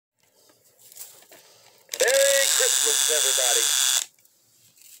Christmas, everybody.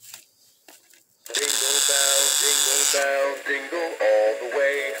 Jingle bells, jingle all the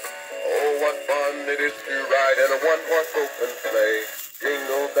way. Oh, what fun it is to ride in a one-horse open sleigh.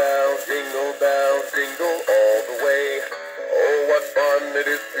 Jingle bells, jingle all the way. Oh, what fun it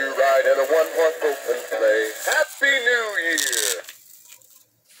is to ride in a one-horse open sleigh. Happy New Year!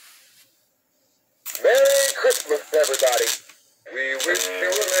 Merry Christmas, everybody. We wish you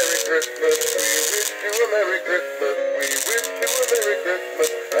a Merry Christmas. We wish you a Merry Christmas. We wish you a Merry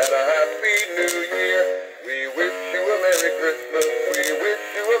Christmas and a Happy New Year. We wish you a Merry Christmas. We wish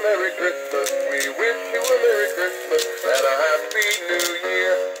you a Merry Christmas. We wish you a Merry Christmas and a Happy New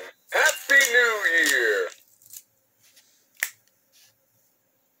Year. Happy New Year.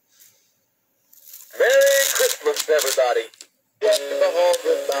 Merry Christmas, everybody. Yes, the halls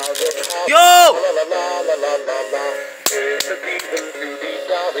of bells. Yo! La la la la la la la. Here's the season to be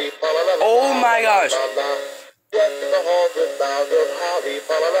jolly. La la la. Oh my gosh. Yes, the halls of bells of holly.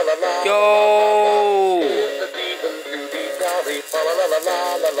 La la la la. Yo! Here's the season to be jolly. La la la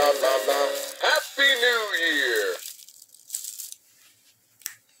la la la la la. Happy New Year.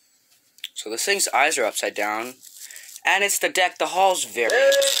 So this thing's eyes are upside down. And it's the deck the hall's Merry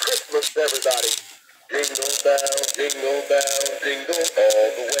variant. Christmas, everybody. Jingle bells, jingle all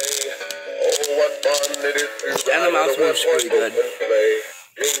the way. Oh, what fun it is to ride And the mouse in a moves pretty good. one-horse open sleigh.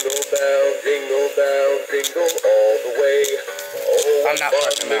 Jingle bells, jingle all the way. Oh, I'm not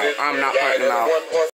parting them out. I'm not parting them out.